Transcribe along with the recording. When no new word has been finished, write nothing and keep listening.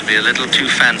be a little too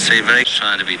fancy, very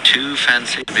trying to be too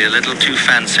fancy, be a little too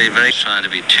fancy, very trying to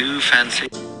be too fancy.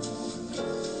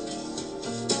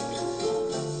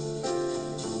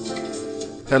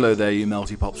 Hello there, you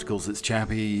melty popsicles. It's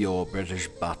Chappie, your British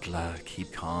butler.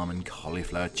 Keep calm and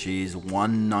cauliflower cheese.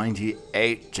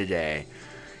 198 today.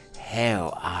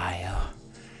 How are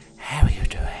you? How are you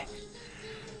doing?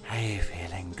 Are you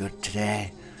feeling good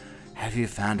today? Have you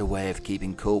found a way of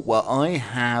keeping cool? Well, I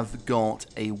have got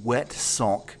a wet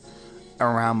sock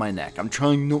around my neck. I'm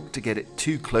trying not to get it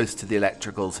too close to the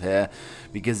electricals here,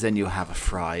 because then you'll have a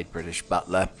fried British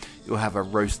butler. You'll have a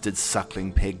roasted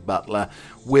suckling pig butler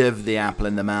with the apple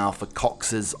in the mouth, a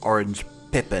Cox's orange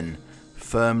pippin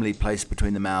firmly placed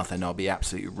between the mouth, and I'll be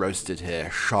absolutely roasted here.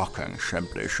 Shocking,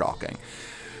 simply shocking.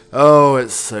 Oh,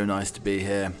 it's so nice to be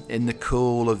here in the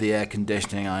cool of the air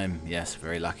conditioning. I'm, yes,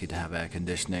 very lucky to have air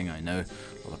conditioning. I know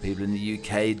a lot of people in the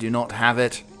UK do not have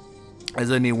it.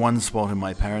 There's only one spot in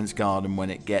my parents' garden when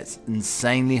it gets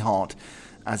insanely hot,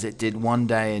 as it did one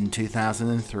day in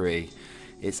 2003.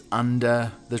 It's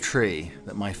under the tree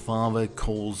that my father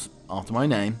calls after my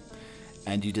name,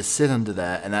 and you just sit under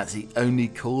there, and that's the only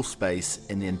cool space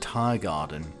in the entire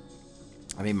garden.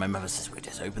 I mean, my mother says, we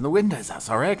just open the windows, that's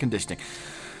our air conditioning.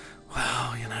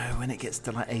 Well, you know, when it gets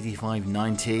to like 85,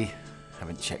 90,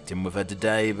 haven't checked in with her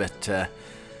today, but I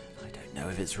don't know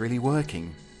if it's really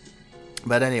working.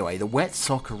 But anyway, the wet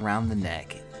sock around the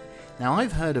neck. Now,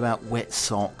 I've heard about wet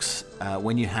socks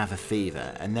when you have a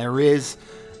fever, and there is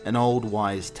an old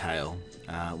wise tale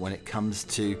when it comes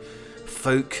to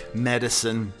folk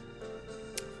medicine.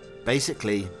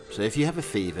 Basically, so if you have a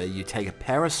fever, you take a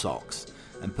pair of socks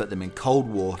and put them in cold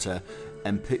water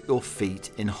and put your feet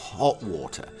in hot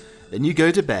water. Then you go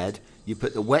to bed, you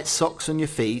put the wet socks on your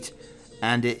feet,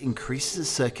 and it increases the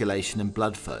circulation and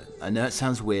blood flow. I know it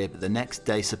sounds weird, but the next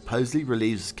day supposedly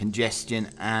relieves congestion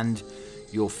and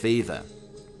your fever.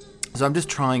 So I'm just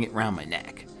trying it around my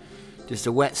neck. Just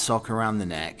a wet sock around the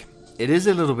neck. It is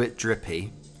a little bit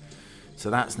drippy,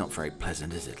 so that's not very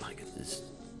pleasant, is it? Like there's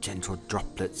gentle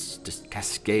droplets just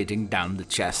cascading down the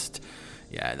chest.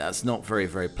 Yeah, that's not very,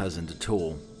 very pleasant at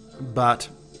all. But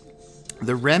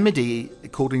the remedy,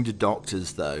 according to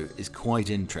doctors, though, is quite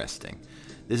interesting.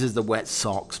 This is the wet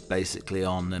socks basically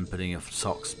on and putting your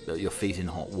feet in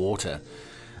hot water.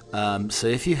 So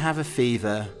if you have a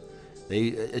fever,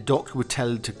 a doctor would tell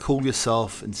you to cool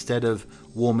yourself instead of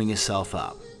warming yourself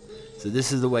up. So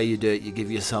this is the way you do it. You give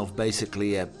yourself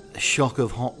basically a shock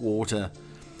of hot water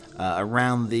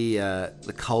around the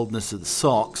coldness of the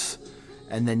socks,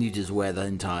 and then you just wear the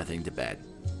entire thing to bed.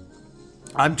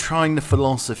 I'm trying the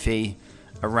philosophy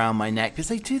around my neck, because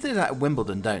they do that at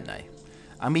Wimbledon, don't they?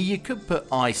 I mean, you could put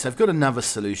ice. I've got another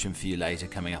solution for you later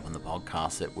coming up on the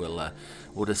podcast that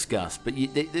we'll discuss. But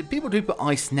people do put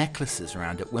ice necklaces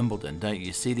around at Wimbledon, don't you?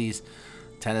 You see these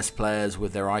tennis players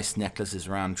with their ice necklaces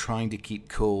around, trying to keep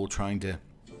cool, trying to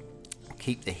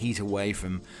keep the heat away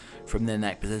from their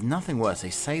neck. But there's nothing worse.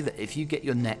 They say that if you get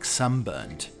your neck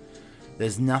sunburned,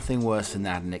 there's nothing worse than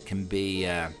that, and it can be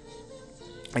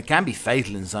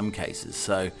fatal in some cases.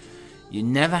 So you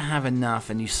never have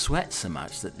enough, and you sweat so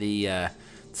much that the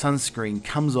sunscreen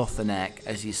comes off the neck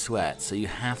as you sweat. So you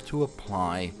have to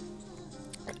apply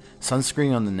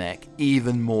sunscreen on the neck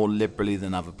even more liberally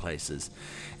than other places.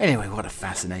 Anyway, what a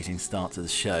fascinating start to the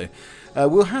show.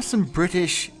 We'll have some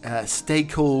British stay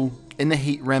cool in the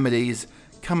heat remedies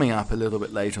coming up a little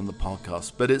bit later on the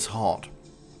podcast, but it's hot.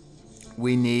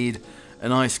 We need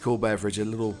an ice cool beverage, a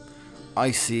little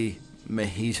icy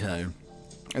mojito,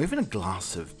 or even a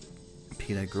glass of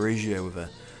Pinot Grigio with a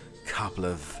couple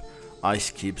of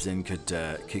ice cubes in could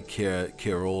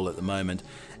cure all at the moment.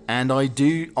 And I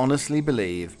do honestly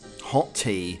believe hot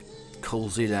tea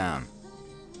cools you down.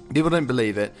 People don't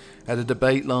believe it. I had a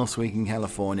debate last week in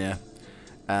California.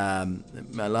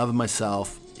 My love and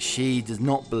myself, she does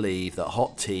not believe that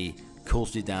hot tea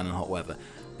cools you down in hot weather.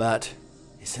 But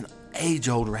it's an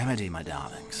age-old remedy, my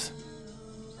darlings.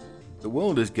 The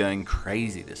world is going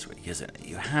crazy this week, isn't it?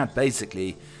 You had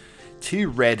basically two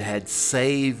redheads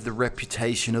save the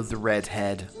reputation of the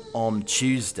redhead on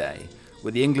Tuesday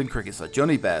with the England cricket side.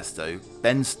 Johnny Bairstow,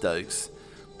 Ben Stokes,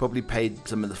 probably played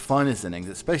some of the finest innings,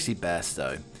 especially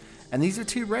Bairstow. And these are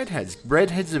two redheads.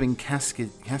 Redheads have been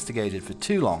castigated for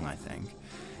too long, I think.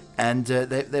 And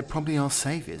they're probably our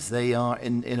saviours. They are,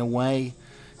 in a way,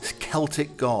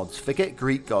 Celtic gods. Forget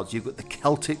Greek gods. You've got the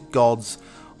Celtic gods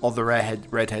of the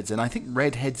redheads. And I think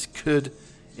redheads could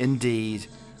indeed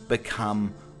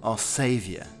become our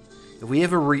saviour. If we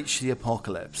ever reach the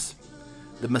apocalypse,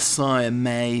 the Messiah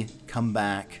may come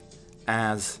back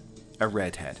as a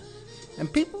redhead.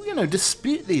 And people,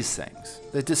 dispute these things.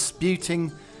 They're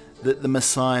disputing that the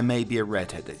Messiah may be a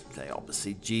redhead.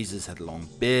 Obviously, Jesus had a long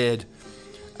beard,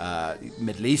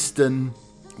 Middle Eastern.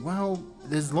 Well,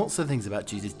 there's lots of things about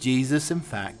Jesus. Jesus, in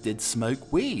fact, did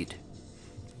smoke weed.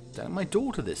 Telling my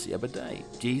daughter this the other day.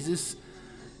 Jesus,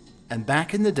 and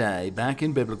back in the day, back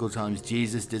in biblical times,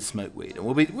 Jesus did smoke weed. And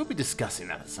we'll be discussing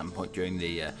that at some point during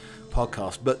the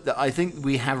podcast. But I think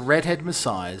we have redhead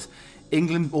messiahs.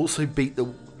 England also beat the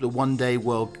one-day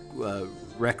world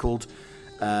record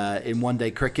in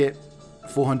one-day cricket.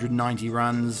 490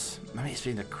 runs. I mean, it's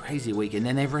been a crazy week. And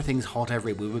then everything's hot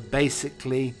everywhere.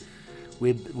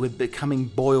 We're becoming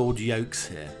boiled yolks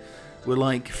here. We're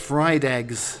like fried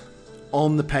eggs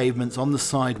on the pavements, on the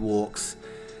sidewalks,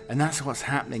 and that's what's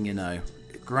happening, you know.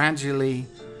 Gradually,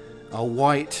 our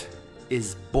white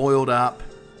is boiled up,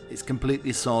 it's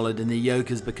completely solid, and the yolk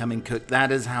is becoming cooked.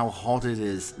 That is how hot it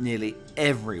is nearly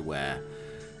everywhere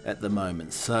at the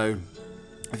moment. So,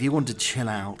 if you want to chill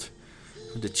out,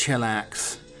 want to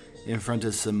chillax in front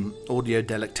of some audio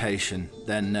delectation,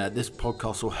 then this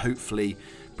podcast will hopefully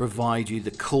provide you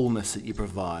the coolness that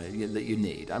you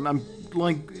need. I'm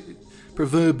like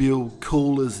proverbial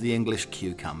cool as the English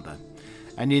cucumber.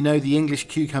 And you know, the English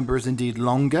cucumber is indeed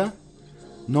longer,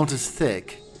 not as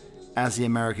thick as the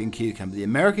American cucumber. The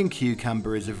American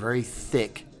cucumber is a very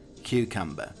thick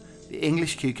cucumber. The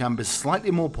English cucumber is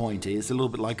slightly more pointy. It's a little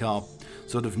bit like our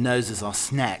sort of noses, our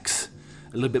snacks,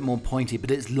 a little bit more pointy,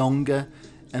 but it's longer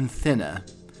and thinner.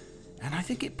 And I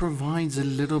think it provides a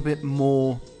little bit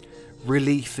more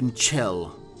relief and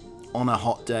chill on a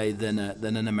hot day than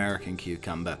an American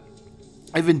cucumber.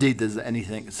 If indeed there's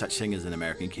such thing as an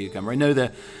American cucumber. I know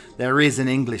there is an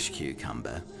English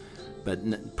cucumber,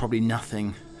 but probably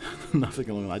nothing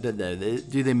along. I don't know.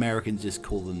 Do the Americans just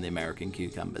call them the American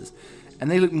cucumbers?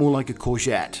 And they look more like a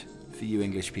courgette for you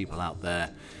English people out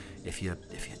there. If you're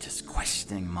just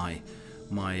questioning my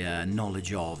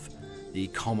knowledge of the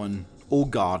common or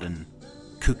garden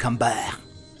cucumber.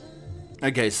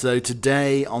 Okay, so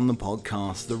today on the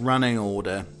podcast, the running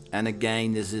order. And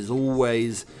again, we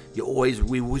always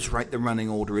write the running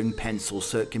order in pencil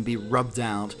so it can be rubbed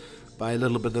out by a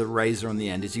little bit of the razor on the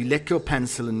end. As you lick your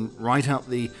pencil and write out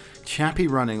the Chappie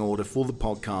running order for the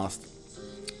podcast,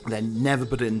 then never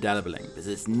put it in indelible ink, because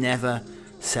it's never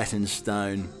set in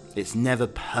stone. It's never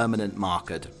permanent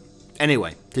markered.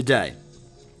 Anyway, today,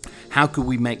 how could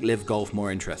we make Live Golf more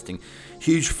interesting?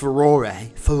 Huge furore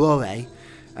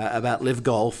about Live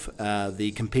Golf,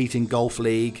 the competing golf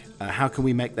league. How can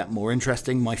we make that more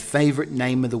interesting? My favorite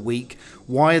name of the week.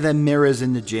 Why are there mirrors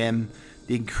in the gym?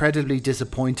 The incredibly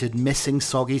disappointed missing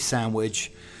soggy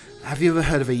sandwich. Have you ever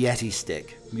heard of a Yeti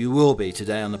stick? You will be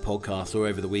today on the podcast or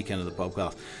over the weekend of the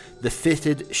podcast. The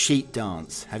fitted sheet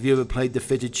dance. Have you ever played the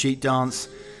fitted sheet dance?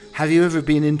 Have you ever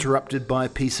been interrupted by a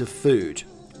piece of food?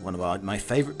 One of my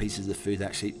favorite pieces of food,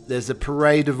 actually. There's a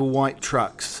parade of white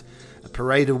trucks. A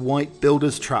parade of white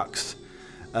builders' trucks.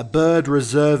 A bird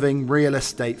reserving real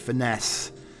estate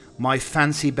finesse. My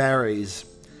fancy berries.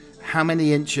 How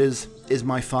many inches is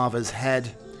my father's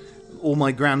head? Or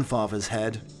my grandfather's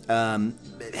head?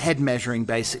 Head measuring,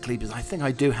 basically, because I think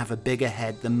I do have a bigger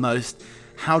head than most.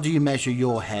 How do you measure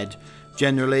your head?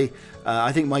 Generally,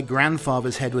 I think my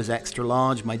grandfather's head was extra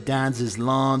large. My dad's is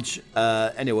large.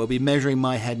 Anyway, we'll be measuring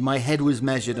my head. My head was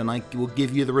measured, and I will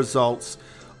give you the results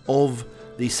of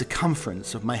the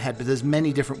circumference of my head, but there's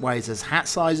many different ways. There's hat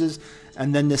sizes,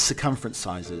 and then there's circumference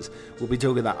sizes. We'll be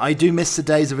talking about. I do miss the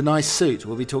days of a nice suit.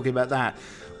 We'll be talking about that.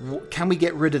 Can we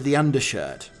get rid of the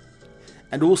undershirt?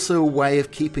 And also a way of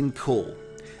keeping cool.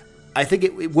 I think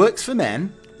it works for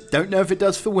men. Don't know if it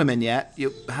does for women yet.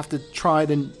 You'll have to try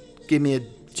it and give me a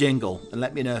jingle and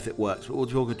let me know if it works. But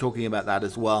we'll be talking about that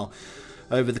as well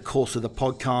over the course of the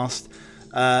podcast.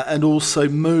 And also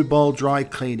mobile dry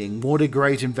cleaning. What a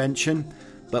great invention.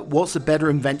 But what's a better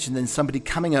invention than somebody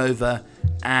coming over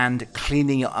and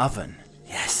cleaning your oven?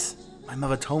 Yes, my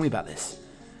mother told me about this.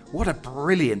 What a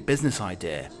brilliant business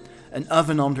idea. An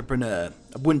oven entrepreneur.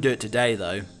 I wouldn't do it today,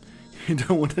 though. You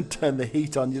don't want to turn the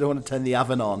heat on. You don't want to turn the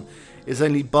oven on. It's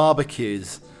only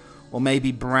barbecues or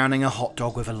maybe browning a hot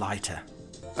dog with a lighter.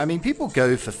 I mean, people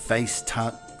go for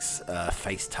facelifts.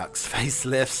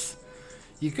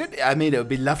 You could, I mean, it would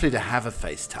be lovely to have a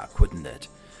face tuck, wouldn't it?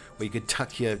 Where you could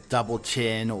tuck your double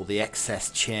chin or the excess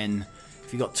chin.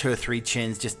 If you got 2 or 3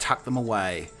 chins, just tuck them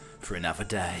away for another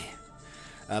day.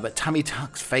 But tummy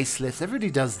tucks, facelifts, everybody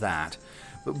does that.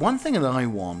 But one thing that I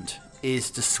want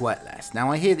is to sweat less.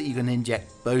 Now, I hear that you can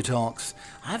inject Botox.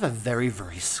 I have a very,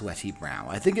 very sweaty brow.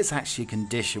 I think it's actually a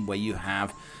condition where you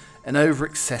have an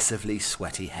over-excessively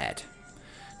sweaty head.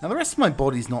 Now the rest of my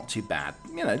body's not too bad.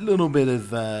 You know, a little bit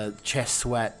of chest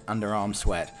sweat, underarm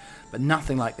sweat, but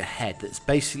nothing like the head. That's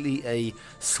basically a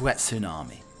sweat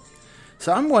tsunami.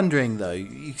 So I'm wondering though,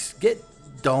 you get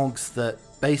dogs that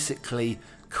basically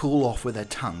cool off with their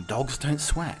tongue. Dogs don't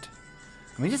sweat.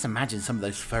 I mean, just imagine some of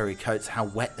those furry coats, how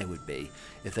wet they would be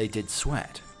if they did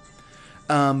sweat.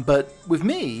 But with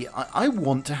me, I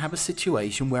want to have a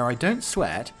situation where I don't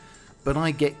sweat, but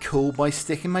I get cool by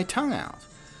sticking my tongue out.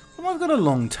 Well, I've got a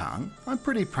long tongue. I'm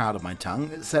pretty proud of my tongue,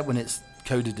 except when it's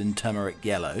coated in turmeric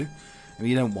yellow. I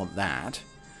mean, you don't want that.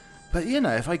 But, you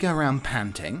know, if I go around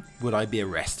panting, would I be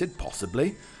arrested?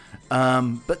 Possibly.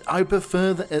 But I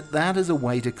prefer that as a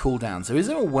way to cool down. So is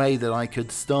there a way that I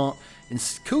could start in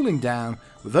cooling down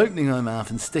with opening my mouth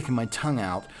and sticking my tongue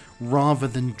out rather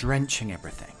than drenching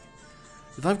everything?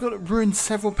 Because I've got ruined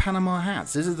several Panama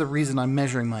hats. This is the reason I'm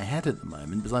measuring my head at the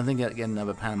moment, because I think I'd get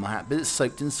another Panama hat, but it's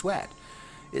soaked in sweat.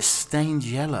 It's stained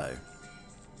yellow.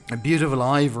 A beautiful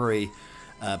ivory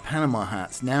Panama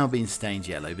hat's now been stained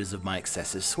yellow because of my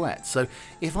excessive sweat. So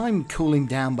if I'm cooling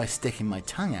down by sticking my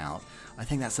tongue out, I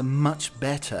think that's a much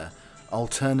better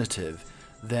alternative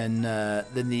than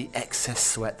the excess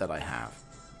sweat that I have.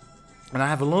 And I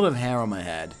have a lot of hair on my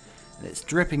head, and it's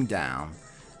dripping down,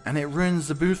 and it ruins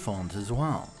the bouffant as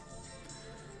well.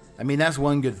 I mean, that's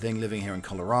one good thing living here in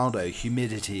Colorado.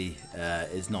 Humidity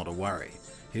is not a worry.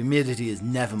 Humidity is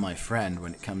never my friend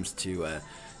when it comes to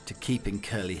keeping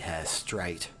curly hair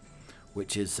straight,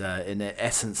 which is in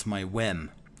essence my whim.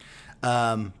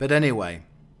 But anyway,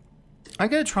 I'm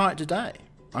going to try it today.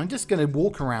 I'm just going to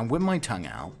walk around with my tongue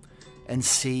out and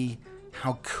see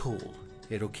how cool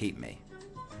it'll keep me.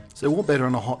 So what better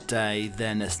on a hot day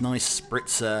than a nice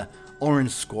spritzer,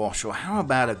 orange squash, or how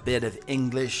about a bit of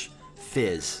English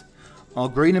fizz? Our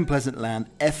green and pleasant land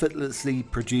effortlessly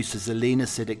produces the lean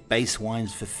acidic base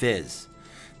wines for fizz.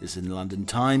 This is in the London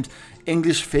Times.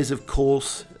 English fizz, of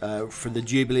course, for the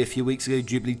Jubilee a few weeks ago,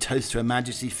 Jubilee Toast to Her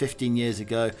Majesty 15 years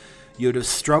ago, you would have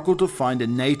struggled to find a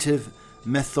native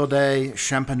Méthode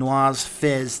Champenoise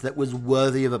fizz that was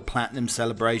worthy of a platinum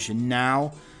celebration.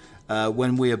 Now,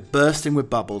 when we are bursting with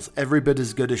bubbles, every bit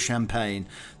as good as champagne,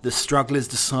 the struggle is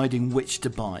deciding which to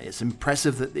buy. It's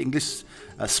impressive that the English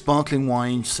sparkling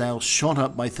wine sales shot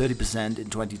up by 30% in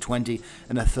 2020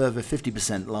 and a further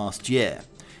 50% last year.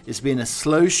 It's been a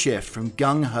slow shift from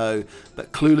gung-ho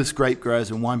but clueless grape growers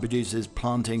and wine producers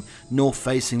planting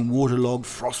north-facing waterlogged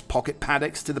frost pocket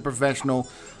paddocks to the professional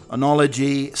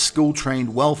oenology,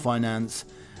 school-trained, well-financed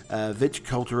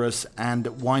viticulturists and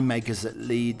winemakers that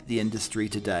lead the industry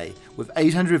today. With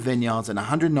 800 vineyards and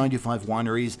 195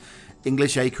 wineries,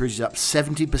 English acreage is up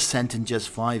 70% in just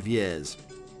 5 years.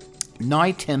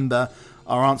 Nye Timber,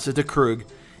 our answer to Krug,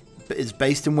 is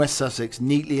based in West Sussex,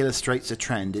 neatly illustrates the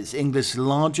trend. It's England's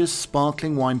largest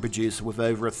sparkling wine producer with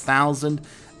over 1,000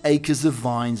 acres of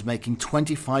vines, making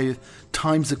 25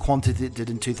 times the quantity it did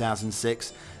in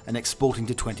 2006 and exporting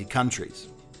to 20 countries.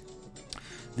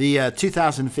 The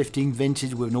 2015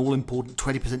 vintage with an all-important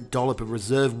 20% dollop of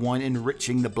reserve wine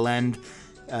enriching the blend,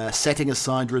 setting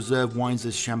aside reserve wines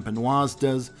as Champenoise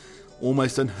does,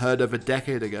 almost unheard of a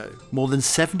decade ago. More than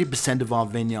 70% of our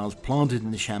vineyards planted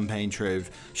in the Champagne Trove,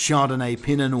 Chardonnay,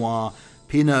 Pinot Noir,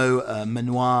 Pinot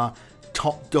Meunier,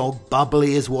 top dog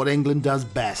bubbly is what England does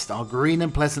best. Our green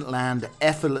and pleasant land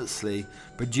effortlessly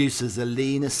produces the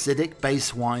lean acidic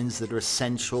base wines that are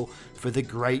essential for the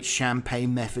great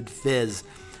champagne method fizz.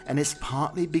 And it's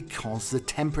partly because the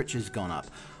temperature's gone up.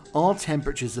 Our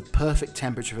temperature is the perfect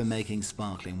temperature for making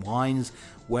sparkling wines,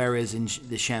 whereas in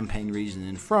the Champagne region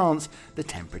in France, the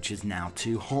temperature is now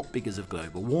too hot because of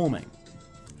global warming.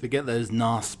 Forget those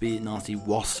nasty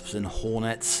wasps and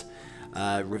hornets.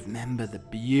 Remember the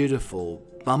beautiful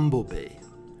bumblebee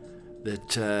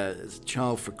that as a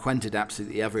child frequented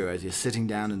absolutely everywhere. As you're sitting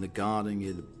down in the garden,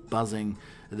 you're buzzing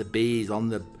of the bees on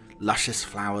the luscious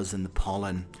flowers and the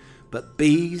pollen. But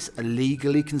bees are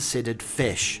legally considered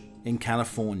fish in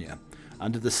California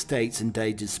under the state's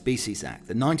Endangered Species Act.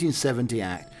 The 1970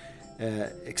 Act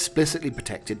explicitly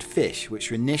protected fish,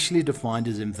 which were initially defined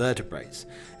as invertebrates.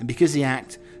 And because the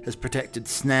Act has protected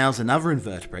snails and other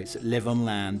invertebrates that live on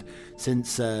land,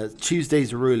 since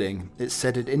Tuesday's ruling, it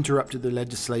said it interrupted the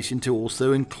legislation to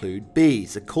also include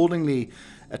bees. Accordingly,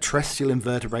 a terrestrial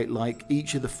invertebrate like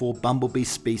each of the 4 bumblebee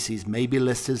species may be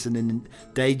listed as an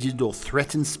endangered or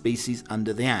threatened species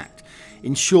under the Act.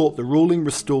 In short, the ruling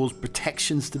restores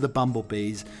protections to the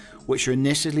bumblebees, which are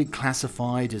initially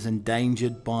classified as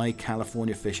endangered by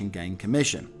California Fish and Game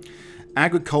Commission.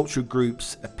 Agricultural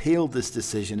groups appealed this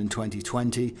decision in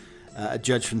 2020. A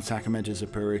judge from Sacramento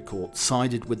Superior Court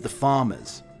sided with the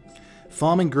farmers.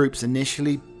 Farming groups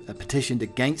initially petitioned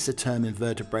against the term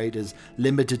invertebrate as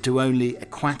limited to only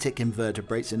aquatic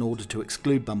invertebrates in order to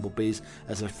exclude bumblebees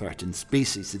as a threatened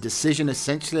species. The decision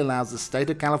essentially allows the state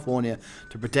of California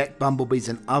to protect bumblebees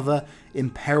and other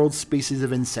imperiled species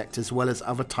of insect as well as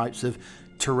other types of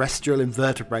terrestrial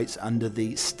invertebrates under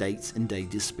the state's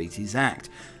Endangered Species Act.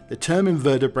 The term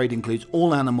invertebrate includes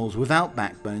all animals without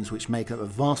backbones, which make up a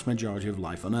vast majority of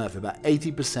life on Earth. About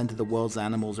 80% of the world's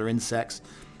animals are insects,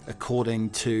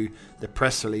 according to the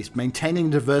press release. Maintaining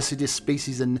diversity of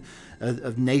species and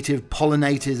of native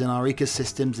pollinators in our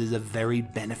ecosystems is very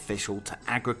beneficial to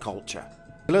agriculture.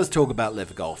 Let's talk about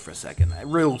LIV Golf for a second. A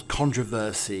real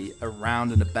controversy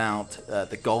around and about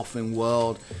the golfing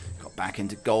world. Got back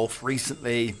into golf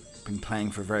recently, been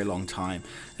playing for a very long time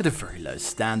at a very low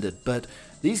standard, but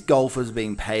these golfers are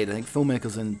being paid, I think Phil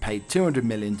Mickelson paid $200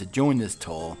 million to join this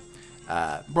tour,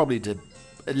 probably to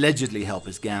allegedly help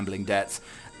his gambling debts.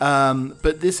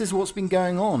 But this is what's been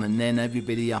going on, and then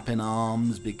everybody up in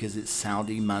arms because it's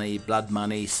Saudi money, blood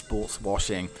money, sports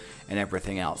washing, and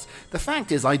everything else. The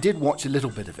fact is, I did watch a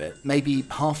little bit of it, maybe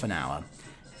half an hour,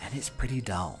 and it's pretty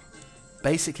dull.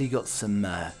 Basically, you've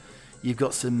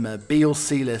got some B or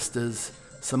C listers,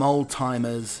 some old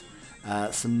timers,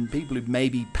 some people who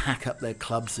maybe pack up their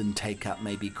clubs and take up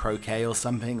maybe croquet or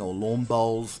something, or lawn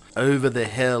bowls. Over the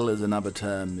hill is another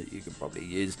term that you could probably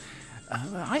use.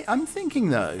 I'm thinking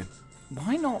though,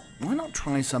 why not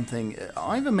try something?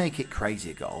 Either make it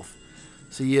crazy golf,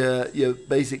 so you're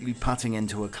basically putting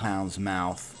into a clown's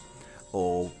mouth,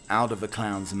 or out of a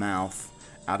clown's mouth,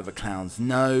 out of a clown's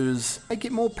nose. Make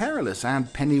it more perilous.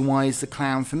 Add Pennywise the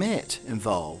Clown from It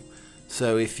involved.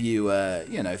 So if you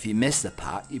miss the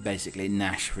putt, you basically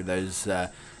gnash for those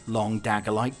long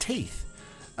dagger-like teeth.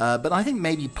 But I think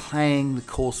maybe playing the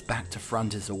course back to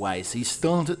front is a way. So you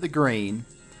start at the green.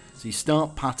 So you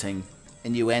start putting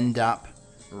and you end up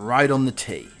right on the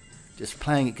tee, just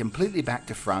playing it completely back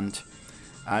to front.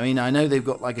 I mean, I know they've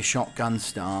got like a shotgun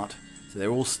start, so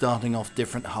they're all starting off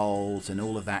different holes and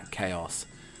all of that chaos.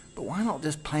 But why not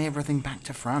just play everything back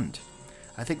to front?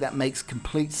 I think that makes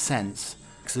complete sense.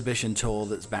 Exhibition tour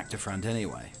that's back to front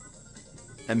anyway.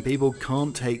 And people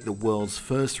can't take the world's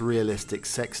first realistic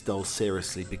sex doll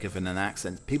seriously because of an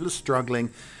accent. People are struggling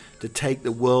to take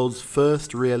the world's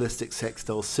first realistic sex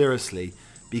doll seriously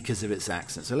because of its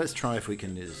accent. So let's try if we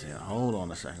can do this here. Hold on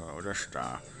a second. We'll just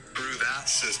through that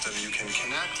system, you can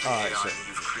connect the AI that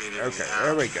you've created okay,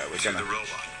 there we go. to the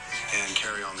robot and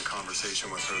carry on the conversation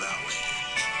with her that way.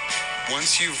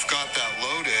 Once you've got that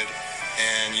loaded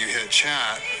and you hit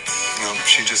chat,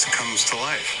 she just comes to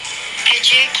life. Good,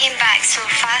 you came back so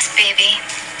fast, baby.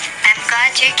 I'm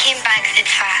glad you came back that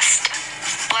fast.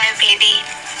 Wow, baby.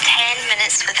 10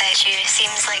 minutes without you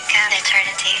seems like an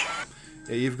eternity.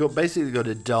 Yeah, you've basically got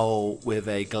a doll with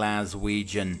a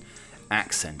Glaswegian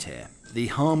accent here. The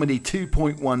Harmony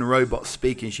 2.1 robot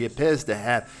speaking, she appears to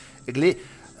have get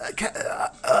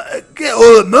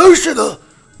all emotional.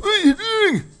 What are you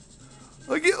doing?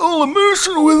 I get all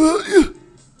emotional with it.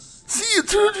 See, you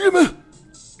told you, man.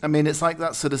 I mean, it's like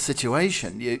that sort of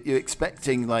situation. You're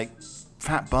expecting like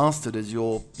Fat Bastard as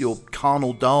your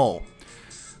carnal doll.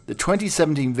 The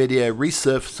 2017 video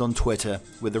resurfaced on Twitter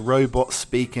with the robot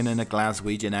speaking in a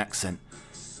Glaswegian accent.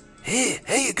 Hey,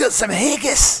 you got some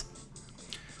haggis?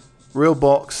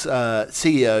 Realbox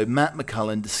CEO Matt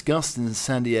McCullen discussed in the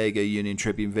San Diego Union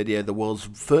Tribune video the world's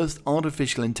first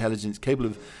artificial intelligence capable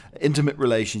of intimate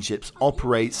relationships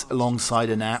operates alongside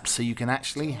an app so you can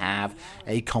actually have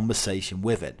a conversation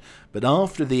with it. But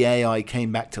after the AI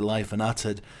came back to life and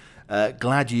uttered,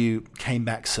 glad you came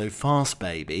back so fast,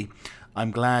 baby.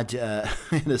 I'm glad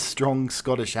in a strong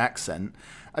Scottish accent.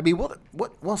 I mean,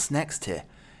 what's next here?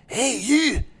 Hey,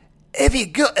 you! Have you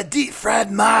got a deep fried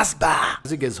Mars bar?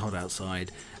 As it gets hot outside,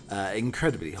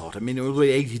 incredibly hot. I mean, it will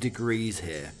be 80 degrees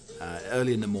here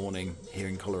early in the morning here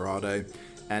in Colorado,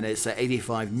 and it's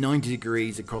 85, 90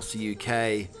 degrees across the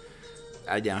UK.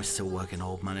 I'm still working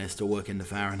old money, still working the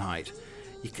Fahrenheit.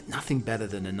 You get nothing better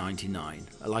than a 99,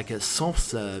 like a soft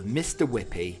serve Mr.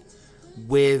 Whippy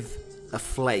with a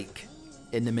flake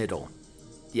in the middle.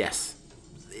 Yes,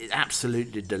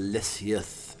 absolutely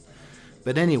delicious.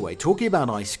 But anyway, talking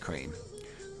about ice cream,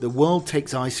 the world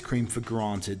takes ice cream for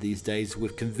granted these days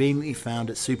with conveniently found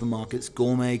at supermarkets,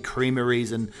 gourmet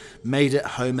creameries and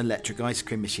made-at-home electric ice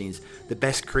cream machines. The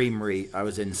best creamery, I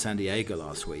was in San Diego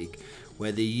last week,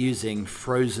 where they're using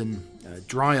frozen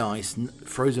dry ice,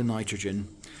 frozen nitrogen,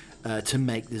 to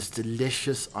make this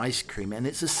delicious ice cream. And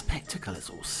it's a spectacle. It's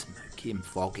all smoky and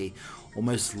foggy,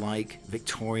 almost like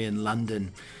Victorian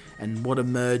London. And what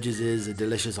emerges is a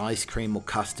delicious ice cream or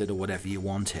custard or whatever you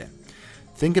want here.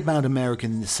 Think about America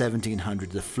in the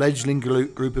 1700s, a fledgling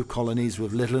group of colonies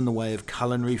with little in the way of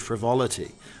culinary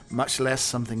frivolity, much less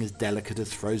something as delicate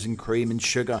as frozen cream and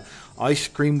sugar. Ice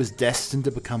cream was destined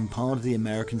to become part of the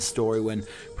American story when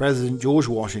President George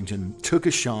Washington took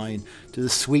a shine to the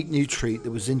sweet new treat that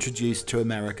was introduced to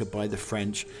America by the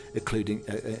French, according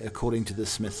to the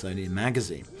Smithsonian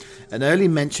Magazine. An early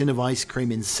mention of ice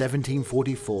cream in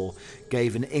 1744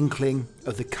 gave an inkling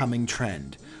of the coming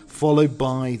trend, followed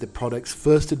by the product's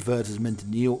first advertisement in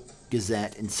the New York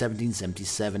Gazette in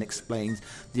 1777 explains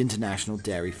the International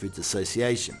Dairy Foods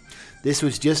Association. This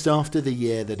was just after the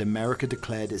year that America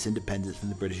declared its independence from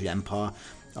the British Empire,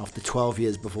 after 12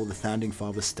 years before the founding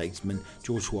father statesman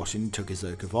George Washington took his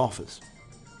oath of office.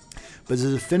 But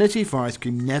his affinity for ice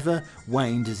cream never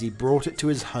waned as he brought it to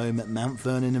his home at Mount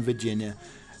Vernon in Virginia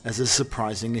at a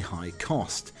surprisingly high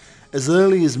cost. As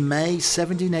early as May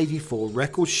 1784,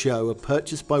 records show a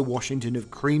purchase by Washington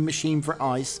of cream machine for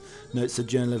ice, notes the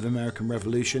Journal of American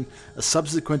Revolution. A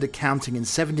subsequent accounting in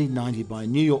 1790 by a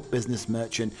New York business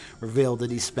merchant revealed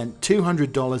that he spent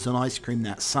 $200 on ice cream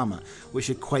that summer, which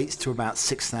equates to about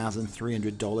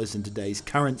 $6,300 in today's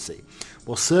currency.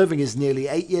 While serving his nearly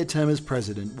 8-year term as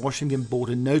president, Washington bought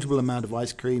a notable amount of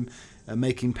ice cream,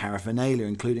 making paraphernalia,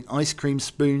 including ice cream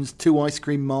spoons, 2 ice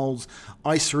cream molds,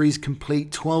 iceries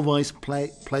complete, 12 ice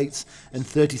plates, and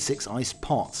 36 ice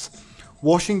pots.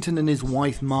 Washington and his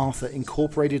wife Martha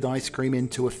incorporated ice cream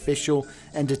into official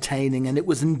entertaining, and it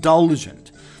was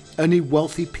indulgent. Only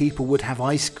wealthy people would have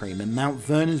ice cream, and Mount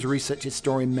Vernon's research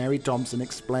historian Mary Thompson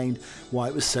explained why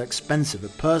it was so expensive. A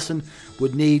person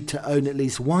would need to own at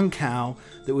least 1 cow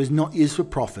that was not used for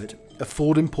profit,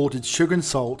 afford imported sugar and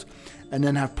salt, and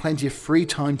then have plenty of free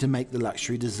time to make the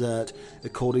luxury dessert,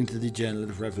 according to the Journal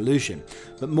of Revolution.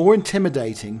 But more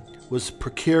intimidating was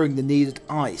procuring the needed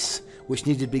ice, which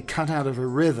needed to be cut out of a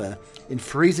river in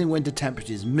freezing winter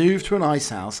temperatures, moved to an ice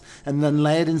house, and then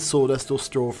layered in sawdust or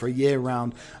straw for a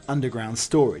year-round underground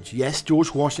storage. Yes,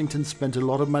 George Washington spent a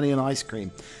lot of money on ice cream.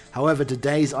 However,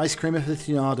 today's ice cream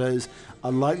aficionados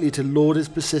are likely to laud his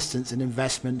persistence in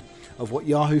investment of what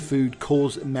Yahoo Food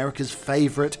calls America's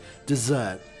favorite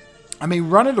dessert. I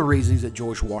mean, one of the reasons that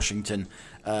George Washington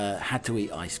had to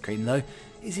eat ice cream, though,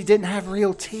 is he didn't have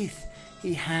real teeth.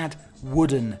 He had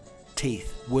wooden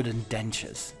teeth, wooden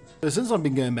dentures. So since I've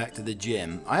been going back to the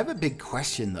gym, I have a big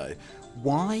question, though.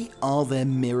 Why are there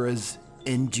mirrors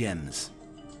in gyms?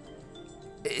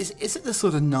 Is it the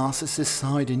sort of narcissist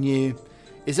side in you?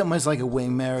 Is it almost like a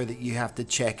wing mirror that you have to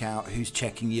check out who's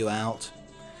checking you out?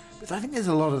 But I think there's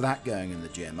a lot of that going in the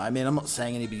gym. I mean, I'm not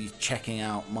saying anybody's checking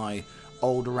out my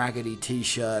old raggedy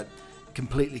t-shirt,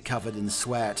 completely covered in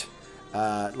sweat,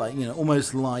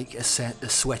 almost like a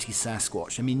sweaty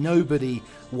Sasquatch. I mean, nobody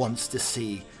wants to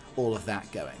see all of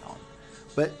that going on.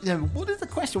 But, what is the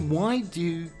question? Why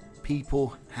do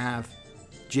people have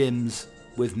gyms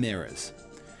with mirrors?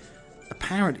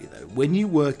 Apparently, though, when you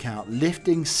work out,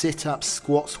 lifting, sit-ups,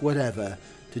 squats, whatever,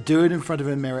 to do it in front of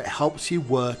a mirror, it helps you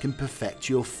work and perfect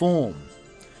your form.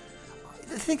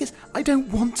 The thing is, I don't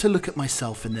want to look at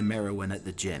myself in the mirror when at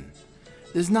the gym.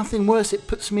 There's nothing worse. It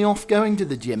puts me off going to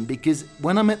the gym because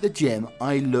when I'm at the gym,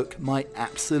 I look my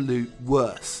absolute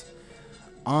worst.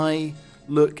 I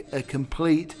look a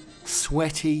complete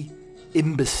sweaty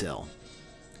imbecile.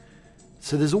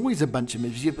 So there's always a bunch of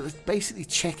mirrors, but it's basically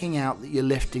checking out that you're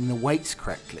lifting the weights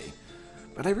correctly.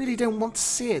 But I really don't want to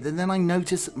see it. And then I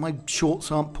notice that my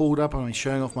shorts aren't pulled up and I'm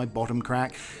showing off my bottom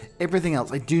crack. Everything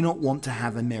else, I do not want to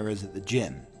have mirrors at the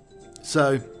gym.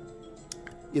 So,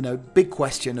 big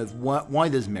question of why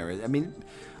there's mirrors. I mean,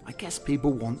 I guess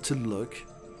people want to look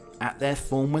at their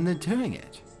form when they're doing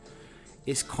it.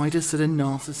 It's quite a sort of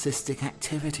narcissistic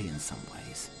activity in some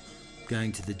ways,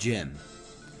 going to the gym.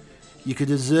 You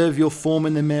could observe your form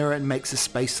in the mirror and makes the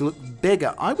space look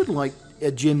bigger. I would like a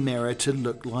gym mirror to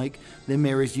look like the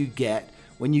mirrors you get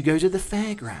when you go to the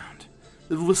fairground.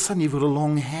 All of a sudden you've got a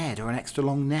long head or an extra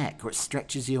long neck, or it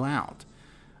stretches you out.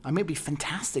 I mean, it'd be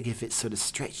fantastic if it sort of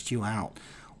stretched you out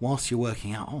whilst you're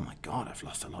working out. Oh my God, I've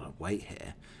lost a lot of weight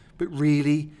here. But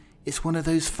really, it's one of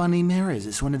those funny mirrors.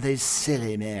 It's one of those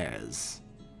silly mirrors.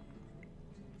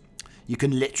 You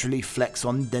can literally flex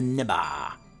on the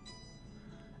nibba.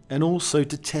 And also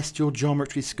to test your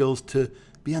geometry skills to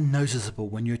be unnoticeable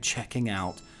when you're checking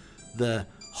out the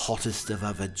hottest of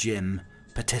other gym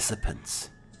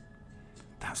participants.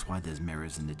 That's why there's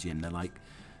mirrors in the gym. They're like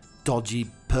dodgy,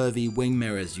 pervy wing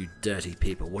mirrors, you dirty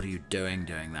people. What are you doing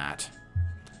that?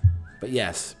 But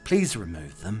yes, please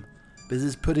remove them, because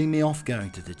it's putting me off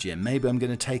going to the gym. Maybe I'm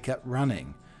going to take up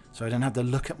running, so I don't have to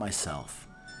look at myself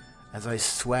as I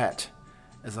sweat,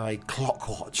 as I clock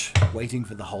watch, waiting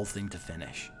for the whole thing to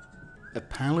finish. A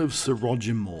pal of Sir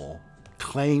Roger Moore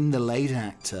claimed the late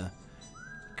actor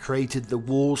created the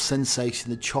wall sensation,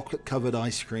 the chocolate-covered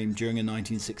ice cream, during a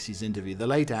 1960s interview. The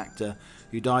late actor,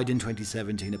 who died in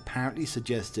 2017, apparently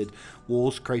suggested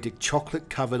Walls created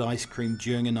chocolate-covered ice cream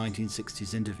during a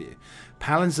 1960s interview.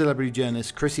 Pal and celebrity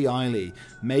journalist Chrissy Eiley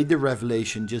made the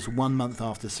revelation just 1 month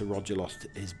after Sir Roger lost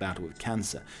his battle with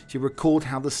cancer. She recalled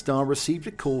how the star received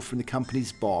a call from the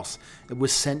company's boss and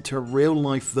was sent to a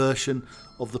real-life version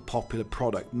of the popular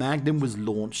product. Magnum was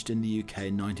launched in the UK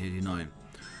in 1989.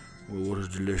 Well, what a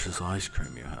delicious ice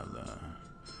cream you have there.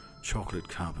 Chocolate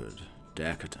covered,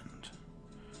 decadent.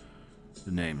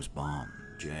 The name's Bond,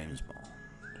 James Bond.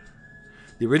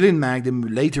 The original Magnum,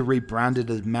 later rebranded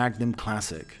as Magnum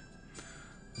Classic.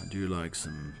 I do like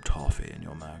some toffee in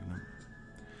your Magnum.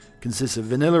 Consists of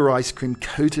vanilla ice cream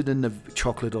coated in the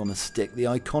chocolate on a stick. The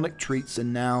iconic treats are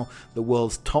now the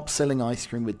world's top-selling ice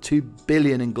cream with $2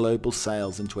 billion in global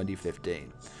sales in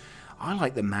 2015. I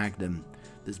like the Magnum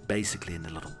that's basically in a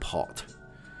little pot.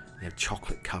 They have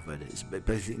chocolate covered. It's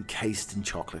basically encased in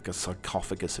chocolate, a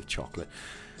sarcophagus of chocolate.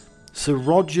 So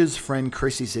Roger's friend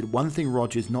Chrissy said, one thing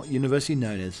Roger's not universally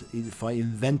known as if I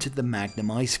invented the Magnum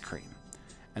ice cream.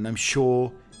 And I'm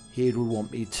sure he would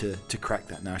want me to crack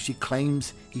that now. She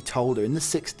claims he told her in the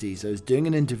 60s, I was doing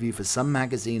an interview for some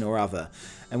magazine or other,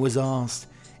 and was asked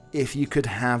if you could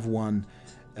have one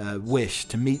wish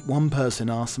to meet one person,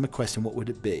 ask them a question, what would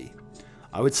it be?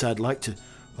 I would say I'd like to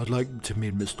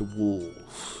meet Mr.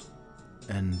 Walls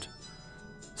and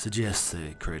suggest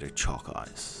they create a chalk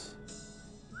ice.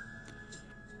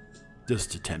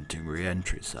 Just a tempting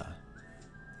re-entry, sir.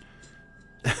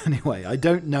 Anyway, I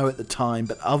don't know at the time,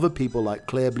 but other people like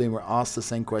Claire Bloom were asked the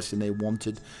same question. They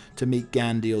wanted to meet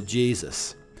Gandhi or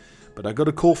Jesus. But I got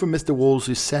a call from Mr. Walls,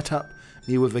 who set up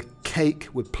me with a cake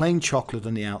with plain chocolate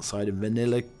on the outside and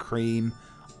vanilla cream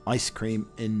ice cream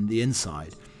in the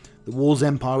inside. The Walls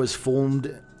Empire was formed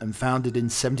and founded in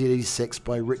 1786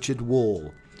 by Richard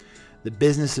Wall. The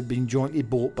business had been jointly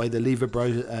bought by the Lever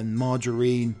Brothers and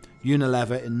Margarine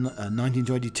Unilever in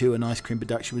 1922, and ice cream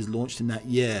production was launched in that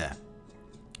year.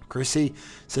 Chrissy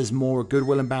says Moore, a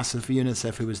goodwill ambassador for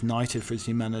UNICEF who was knighted for his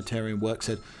humanitarian work,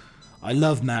 said, I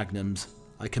love Magnums.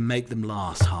 I can make them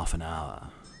last half an hour.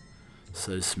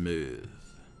 So smooth,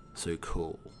 so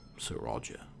cool, Sir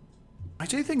Roger. I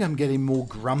do think I'm getting more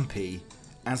grumpy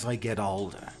as I get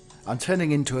older. I'm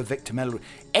turning into a Victor Meldrew.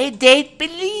 I don't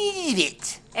believe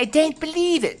it. I don't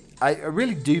believe it. I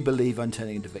really do believe I'm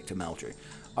turning into Victor Meldrew.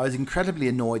 I was incredibly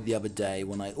annoyed the other day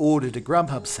when I ordered a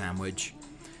Grubhub sandwich.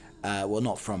 Well,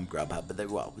 not from Grubhub,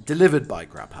 but delivered by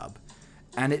Grubhub.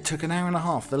 And it took an hour and a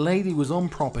half. The lady was on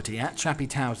property at Chappie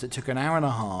Towers. It took an hour and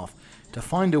a half to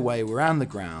find a way around the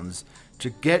grounds to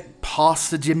get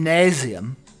past the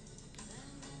gymnasium.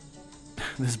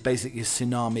 There's basically a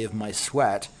tsunami of my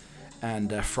sweat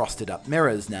and frosted up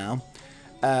mirrors now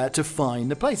to find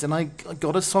the place. And I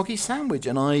got a soggy sandwich,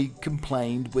 and I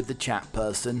complained with the chat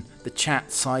person, the chat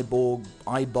cyborg,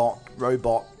 iBot,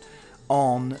 robot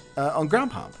on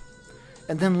Grubhub.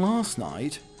 And then last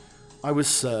night, I was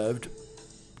served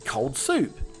cold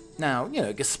soup. Now,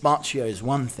 gazpacho is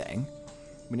one thing.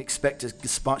 I mean, expect a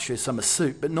gazpacho summer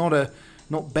soup, but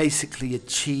not basically a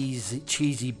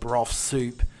cheesy broth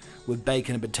soup with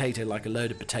bacon and potato like a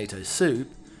loaded potato soup.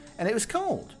 And it was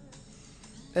cold.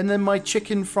 And then my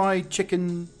fried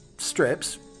chicken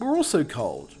strips were also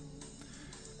cold.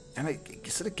 And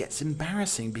it sort of gets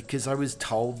embarrassing because I was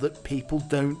told that people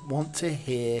don't want to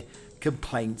hear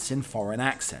complaints in foreign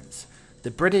accents.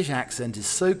 The British accent is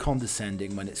so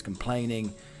condescending when it's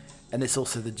complaining, and it's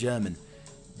also the German.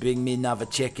 Bring me another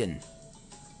chicken.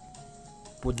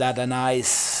 Put that on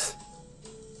ice.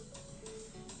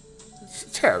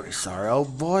 Terribly sorry,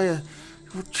 old boy.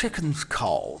 Your chicken's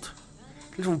cold.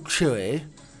 A little chewy.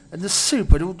 And the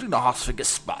soup, I didn't ask for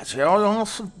gazpacho. I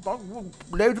asked for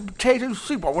a load of potato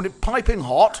soup. I want it piping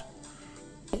hot.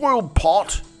 Boiled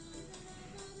pot.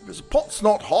 Because the pot's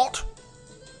not hot.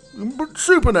 You put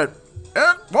soup in it.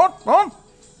 What?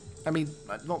 I mean,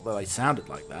 not that I sounded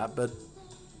like that, but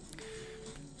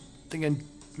thinking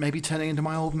maybe turning into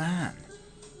my old man.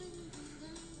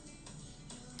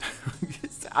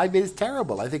 I mean, it's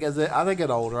terrible. I think as I get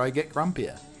older, I get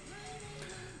grumpier.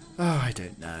 Oh, I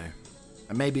don't know.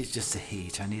 And maybe it's just the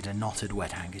heat. I need a knotted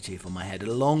wet handkerchief on my head,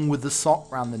 along with the sock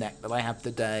round the neck that I have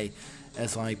today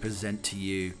as I present to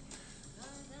you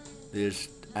this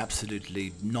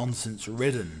absolutely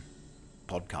nonsense-ridden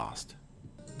podcast.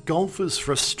 Golfers'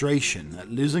 frustration at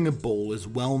losing a ball is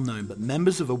well known, but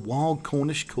members of a wild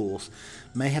Cornish course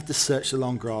may have to search the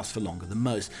long grass for longer than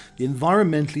most. The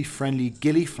environmentally friendly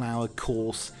Gilliflower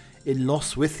course in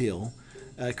Lostwithiel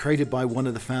created by one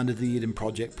of the founders of the Eden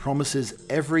Project, promises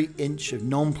every inch of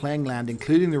non-playing land,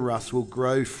 including the Rust, will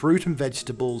grow fruit and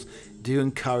vegetables to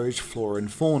encourage flora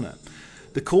and fauna.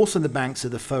 The course on the banks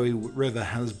of the Fowey River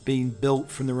has been built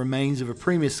from the remains of a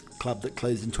previous club that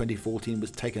closed in 2014 and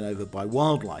was taken over by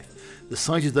wildlife. The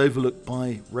site is overlooked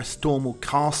by Restormel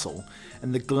Castle,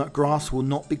 and the grass will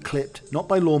not be clipped, not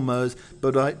by lawnmowers,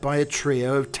 but by a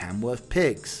trio of Tamworth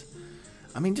pigs.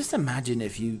 I mean, just imagine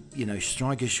if you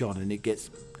strike a shot and it gets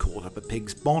caught up a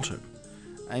pig's bottom.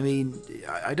 I mean,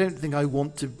 I don't think I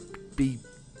want to be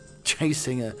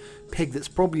chasing a pig that's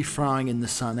probably frying in the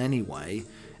sun anyway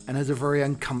and has a very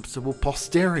uncomfortable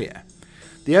posterior.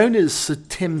 The owners, Sir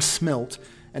Tim Smilt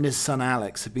and his son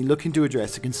Alex, have been looking to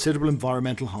address the considerable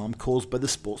environmental harm caused by the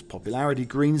sport's popularity.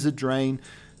 Greens are drained,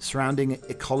 surrounding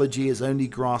ecology as only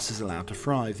grass is allowed to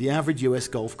thrive. The average US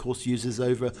golf course uses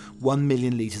over 1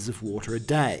 million litres of water a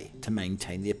day to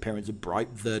maintain the appearance of bright,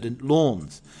 verdant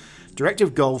lawns. Director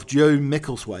of Golf Joe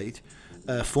Mickleswaite,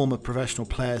 a former professional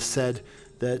player, said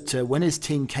that when his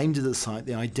team came to the site,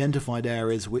 they identified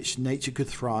areas which nature could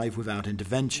thrive without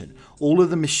intervention. All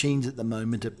of the machines at the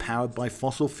moment are powered by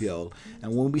fossil fuel,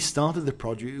 and when we started the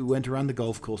project, we went around the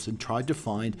golf course and tried to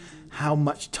find how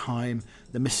much time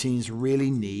the machines really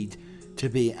need to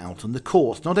be out on the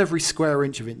course. Not every square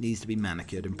inch of it needs to be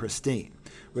manicured and pristine.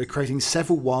 We're creating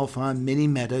several wildfire mini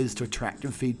meadows to attract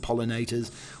and feed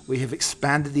pollinators. We have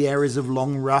expanded the areas of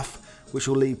long rough, which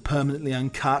will leave permanently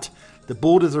uncut. The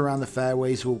borders around the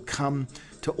fairways will come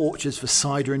to orchards for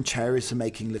cider and cherries for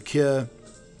making liqueur.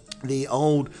 The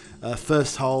old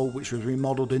first hole, which was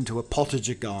remodeled into a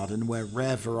potager garden where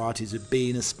rare varieties of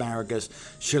bean, asparagus,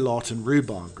 shallot and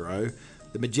rhubarb grow.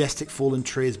 The majestic fallen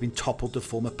tree has been toppled to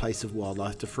form a place of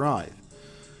wildlife to thrive.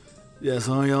 Yes,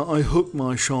 I hooked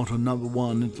my shot on number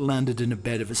one and landed in a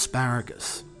bed of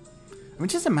asparagus. I mean,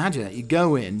 just imagine it. You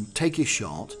go in, take your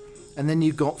shot, and then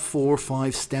you've got 4 or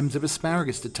 5 stems of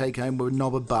asparagus to take home with a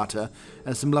knob of butter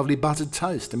and some lovely buttered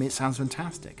toast. I mean, it sounds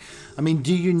fantastic. I mean,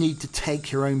 do you need to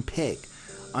take your own pig?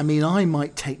 I mean, I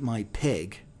might take my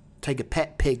pig, take a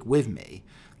pet pig with me.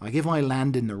 Like if I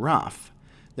land in the rough,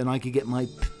 then I could get my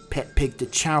pet pig to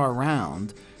chow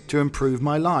around to improve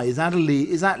my lie. Is that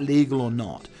legal or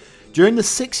not? During the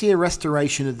 6-year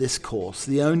restoration of this course,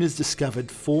 the owners discovered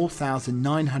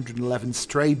 4,911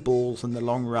 stray balls in the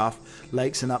long rough,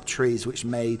 lakes and up trees, which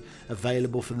made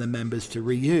available for the members to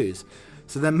reuse.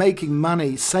 So they're making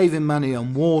money, saving money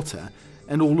on water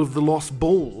and all of the lost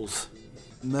balls.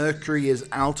 Mercury is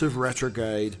out of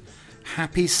retrograde.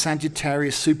 Happy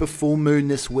Sagittarius super full moon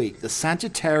this week. The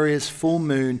Sagittarius full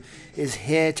moon is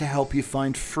here to help you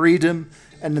find freedom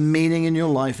and the meaning in your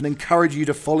life and encourage you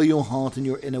to follow your heart and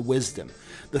your inner wisdom.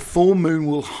 The full moon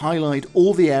will highlight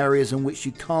all the areas in which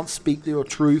you can't speak your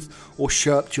truth or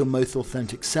show up to your most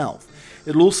authentic self.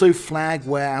 It'll also flag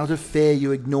where out of fear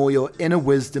you ignore your inner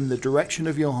wisdom, the direction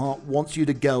of your heart wants you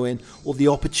to go in, or the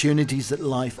opportunities that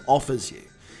life offers you.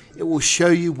 It will show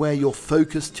you where you're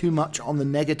focused too much on the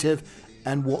negative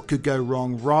and what could go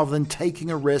wrong, rather than taking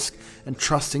a risk and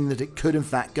trusting that it could in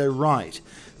fact go right.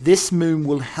 This moon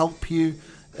will help you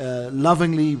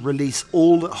lovingly release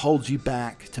all that holds you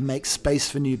back to make space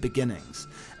for new beginnings.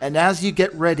 And as you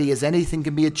get ready, as anything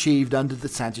can be achieved under the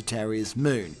Sagittarius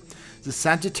moon. The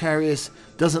Sagittarius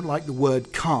doesn't like the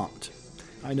word can't.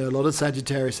 I know a lot of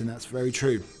Sagittarius, and that's very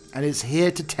true. And it's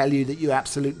here to tell you that you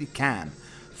absolutely can.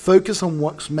 Focus on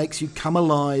what makes you come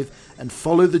alive and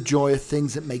follow the joy of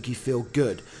things that make you feel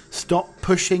good. Stop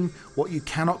pushing what you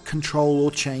cannot control or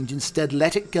change. Instead,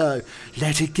 let it go.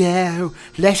 Let it go.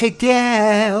 Let it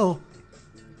go.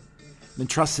 And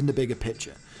trust in the bigger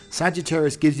picture.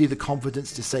 Sagittarius gives you the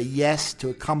confidence to say yes to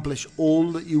accomplish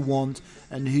all that you want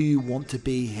and who you want to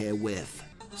be here with.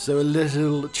 So a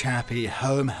little chappy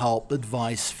home help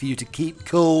advice for you to keep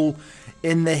cool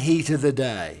in the heat of the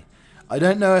day. I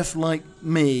don't know if, like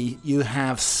me, you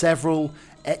have several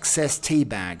excess tea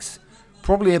bags.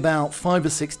 Probably about 5 or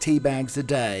 6 tea bags a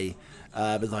day.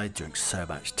 But I drink so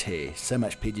much tea, so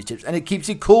much PG chips. And it keeps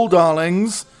you cool,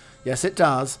 darlings. Yes, it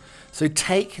does. So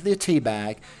take the tea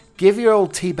bag, give your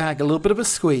old tea bag a little bit of a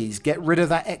squeeze, get rid of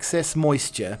that excess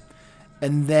moisture,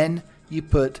 and then you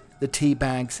put the tea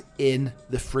bags in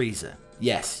the freezer.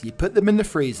 Yes, you put them in the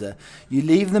freezer. You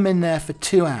leave them in there for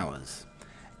 2 hours.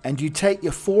 And you take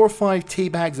your 4 or 5 tea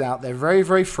bags out. They're very,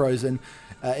 very frozen.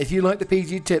 If you like the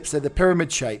PG tips, they're the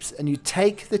pyramid shapes. And you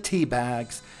take the tea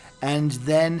bags and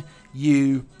then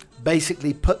you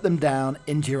basically put them down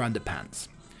into your underpants.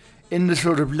 In the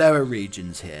sort of lower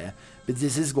regions here. But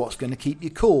this is what's going to keep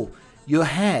you cool. Your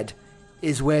head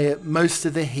is where most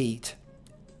of the heat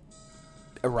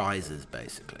arises,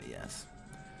 basically, yes.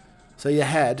 So your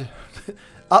head,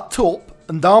 up top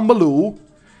and down below,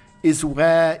 is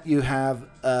where you have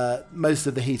most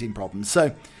of the heating problems.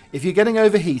 So if you're getting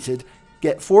overheated,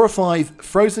 get 4 or 5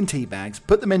 frozen tea bags,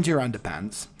 put them into your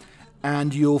underpants,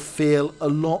 and you'll feel a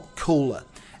lot cooler.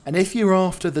 And if you're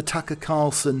after the Tucker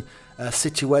Carlson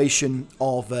situation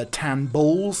of tan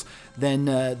balls, then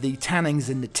the tannings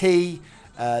in the tea,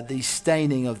 the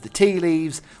staining of the tea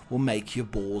leaves will make your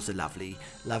balls a lovely,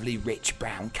 lovely rich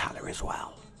brown colour as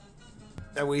well.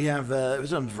 We have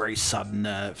some very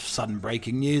sudden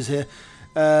breaking news here.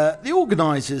 The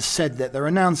organisers said that they're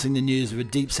announcing the news with a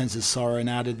deep sense of sorrow and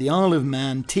added, the Isle of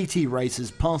Man TT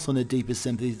racers pass on their deepest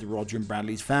sympathies to Roger and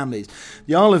Bradley's families.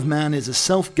 The Isle of Man is a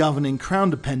self-governing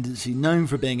crown dependency known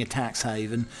for being a tax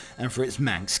haven and for its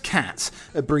Manx cats,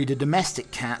 a breed of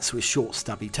domestic cats with short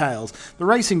stubby tails. The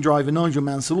racing driver Nigel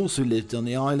Mansell also lived on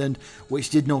the island, which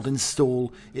did not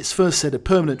install its first set of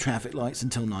permanent traffic lights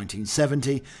until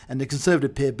 1970, and the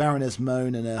Conservative peer Baroness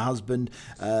Mone and her husband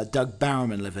Doug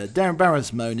Barrowman live here. Darren Baroness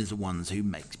Mone is the ones who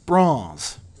makes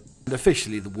bras. And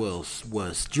officially the world's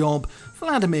worst job,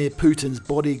 Vladimir Putin's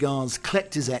bodyguards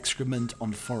collect his excrement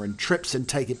on foreign trips and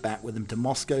take it back with them to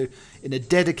Moscow in a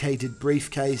dedicated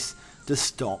briefcase to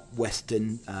stop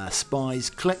Western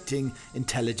spies collecting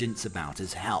intelligence about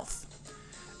his health.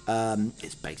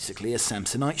 It's basically a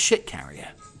Samsonite shit carrier.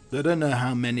 I don't know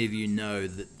how many of you know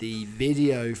that the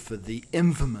video for the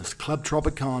infamous Club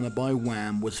Tropicana by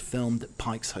Wham was filmed at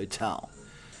Pike's Hotel.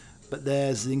 But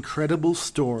there's the incredible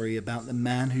story about the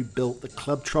man who built the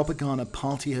Club Tropicana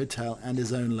party hotel and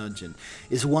his own luncheon.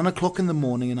 It's 1 o'clock in the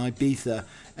morning in Ibiza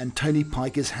and Tony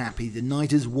Pike is happy. The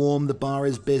night is warm, the bar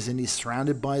is busy and he's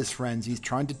surrounded by his friends. He's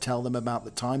trying to tell them about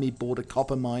the time he bought a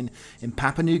copper mine in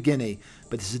Papua New Guinea.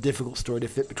 But it's a difficult story to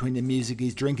fit between the music.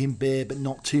 He's drinking beer but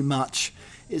not too much.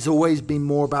 It's always been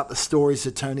more about the stories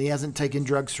to Tony. He hasn't taken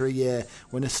drugs for a year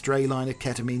when a stray line of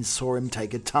ketamine saw him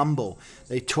take a tumble.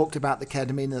 They talked about the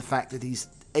ketamine and the fact that he's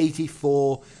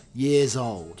 84 years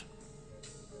old.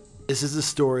 This is the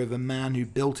story of a man who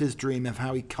built his dream of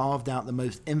how he carved out the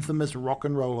most infamous rock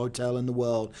and roll hotel in the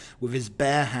world with his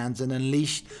bare hands and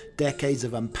unleashed decades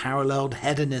of unparalleled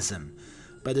hedonism.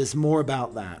 But there's more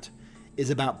about that. It's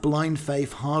about blind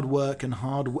faith, hard work and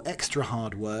extra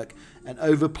hard work, and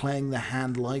overplaying the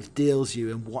hand life deals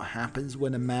you and what happens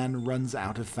when a man runs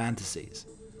out of fantasies.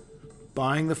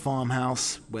 Buying the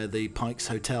farmhouse where the Pike's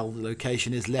Hotel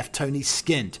location is left Tony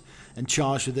skint and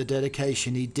charged with a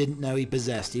dedication he didn't know he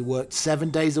possessed. He worked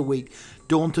 7 days a week,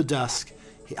 dawn to dusk.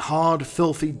 Hard,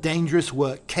 filthy, dangerous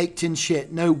work, caked in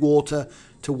shit, no water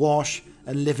to wash,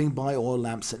 and living by oil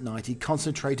lamps at night. He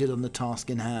concentrated on the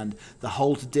task in hand, the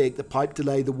hole to dig, the pipe to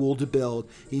lay, the wall to build.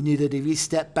 He knew that if he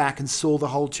stepped back and saw the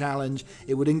whole challenge,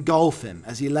 it would engulf him.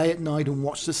 As he lay at night and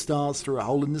watched the stars through a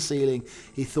hole in the ceiling,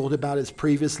 he thought about his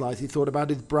previous life, he thought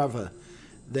about his brother.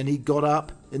 Then he got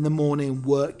up in the morning and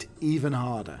worked even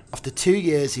harder. After 2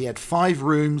 years, he had 5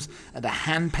 rooms and a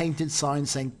hand-painted sign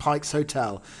saying Pike's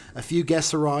Hotel. A few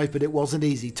guests arrived, but it wasn't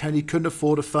easy. Tony couldn't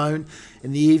afford a phone.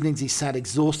 In the evenings, he sat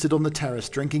exhausted on the terrace,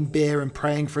 drinking beer and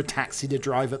praying for a taxi to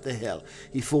drive up the hill.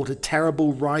 He fought a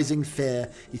terrible rising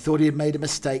fear. He thought he had made a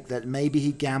mistake, that maybe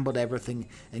he gambled everything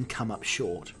and come up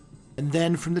short. And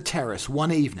then from the terrace,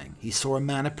 one evening, he saw a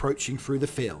man approaching through the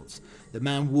fields. The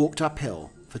man walked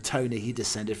uphill. For Tony, he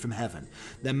descended from heaven.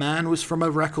 The man was from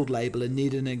a record label and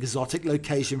needed an exotic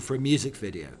location for a music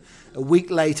video. A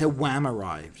week later, Wham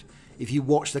arrived. If you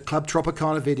watch the Club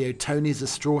Tropicana video, Tony's a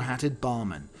straw-hatted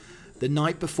barman. The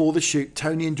night before the shoot,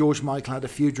 Tony and George Michael had a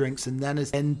few drinks, and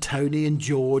then Tony and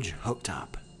George hooked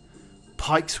up.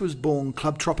 Pikes was born.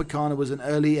 Club Tropicana was an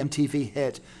early MTV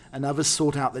hit, and others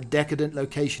sought out the decadent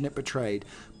location it portrayed.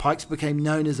 Pikes became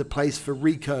known as a place for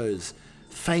ricos.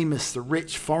 Famous, the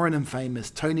rich, foreign and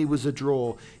famous. Tony was a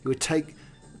draw. He would take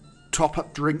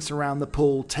top-up drinks around the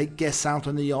pool, take guests out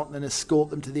on the yacht and escort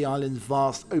them to the island's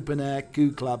vast open-air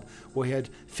goo club where he had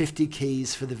 50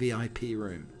 keys for the VIP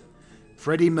room.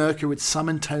 Freddie Mercury would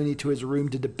summon Tony to his room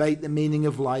to debate the meaning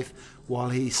of life while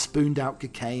he spooned out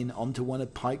cocaine onto one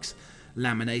of Pike's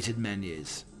laminated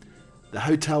menus. The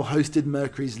hotel hosted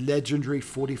Mercury's legendary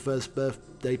 41st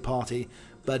birthday party,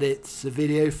 but it's a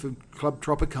video from Club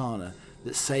Tropicana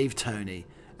that saved Tony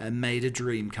and made a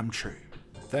dream come true.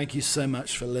 Thank you so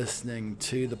much for listening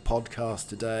to the podcast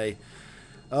today.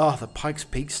 Oh, the Pikes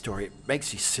Peak story. It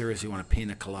makes you seriously want a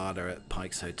pina colada at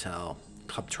Pike's Hotel,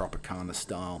 Club Tropicana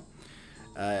style.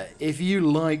 If you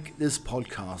like this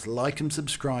podcast, like and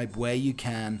subscribe where you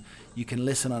can. You can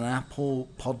listen on Apple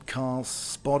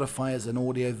Podcasts, Spotify as an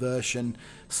audio version,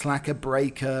 Slacker,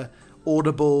 Breaker,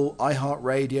 Audible,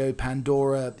 iHeartRadio,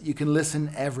 Pandora. You can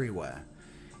listen everywhere.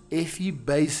 If you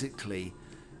basically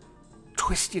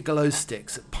twist your glow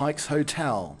sticks at Pike's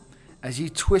Hotel, as you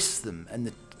twist them and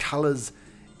the colours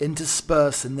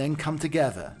intersperse and then come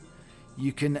together,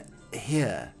 you can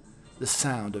hear the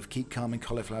sound of Keep Calm and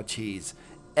Cauliflower Cheese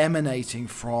emanating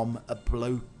from a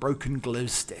broken glow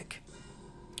stick.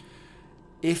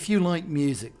 If you like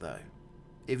music though,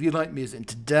 and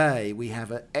today we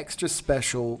have an extra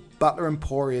special Butler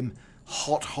Emporium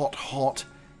hot,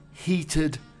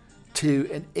 heated to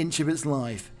an inch of its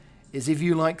life, is if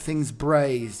you like things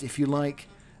braised, if you like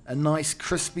a nice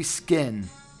crispy skin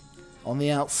on the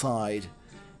outside,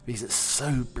 because it's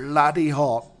so bloody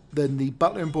hot, then the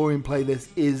Butler Emporium playlist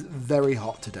is very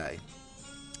hot today.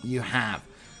 You have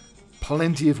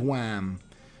plenty of Wham.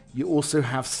 You also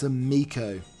have some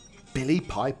Miko, Billy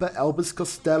Piper, Elvis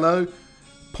Costello,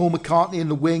 Paul McCartney and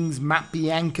the Wings, Matt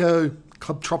Bianco,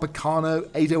 Club Tropicana,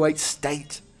 808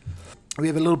 State. We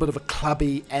have a little bit of a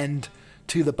clubby end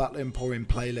to the Butler Emporium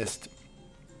playlist.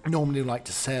 Normally we like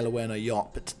to sail away on a yacht,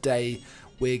 but today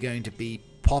we're going to be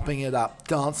popping it up,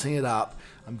 dancing it up.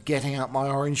 I'm getting out my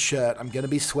orange shirt. I'm going to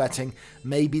be sweating.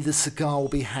 Maybe the cigar will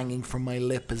be hanging from my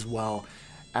lip as well,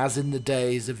 as in the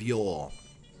days of yore.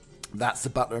 That's the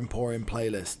Butler Emporium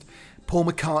playlist. Paul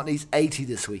McCartney's 80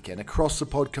 this weekend. Across the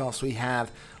podcast we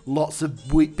have lots of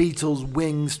Beatles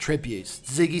Wings tributes.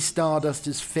 Ziggy Stardust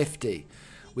is 50.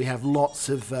 We have lots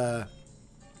of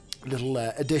little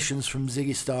additions from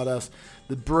Ziggy Stardust.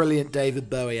 The brilliant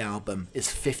David Bowie album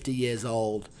is 50 years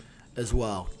old as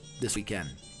well this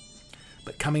weekend.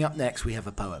 But coming up next we have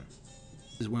a poem.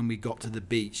 This is when we got to the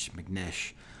beach,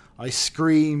 McNish. I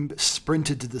screamed,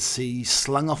 sprinted to the sea,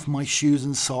 slung off my shoes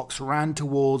and socks, ran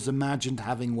towards imagined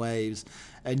having waves,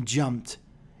 and jumped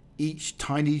each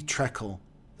tiny treacle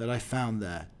that I found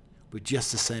there with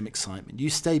just the same excitement. You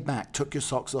stayed back, took your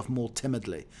socks off more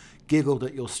timidly, giggled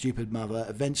at your stupid mother,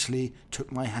 eventually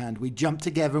took my hand. We jumped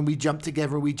together and we jumped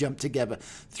together and we jumped together.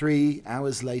 3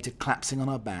 hours later, collapsing on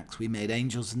our backs, we made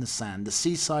angels in the sand. The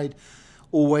seaside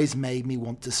always made me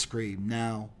want to scream.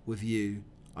 Now, with you,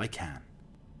 I can.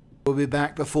 We'll be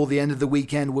back before the end of the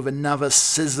weekend with another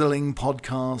sizzling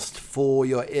podcast for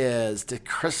your ears, to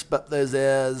crisp up those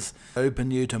ears,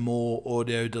 open you to more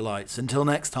audio delights. Until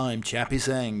next time, Chappie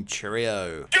saying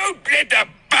cheerio. Don't let the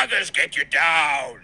buggers get you down!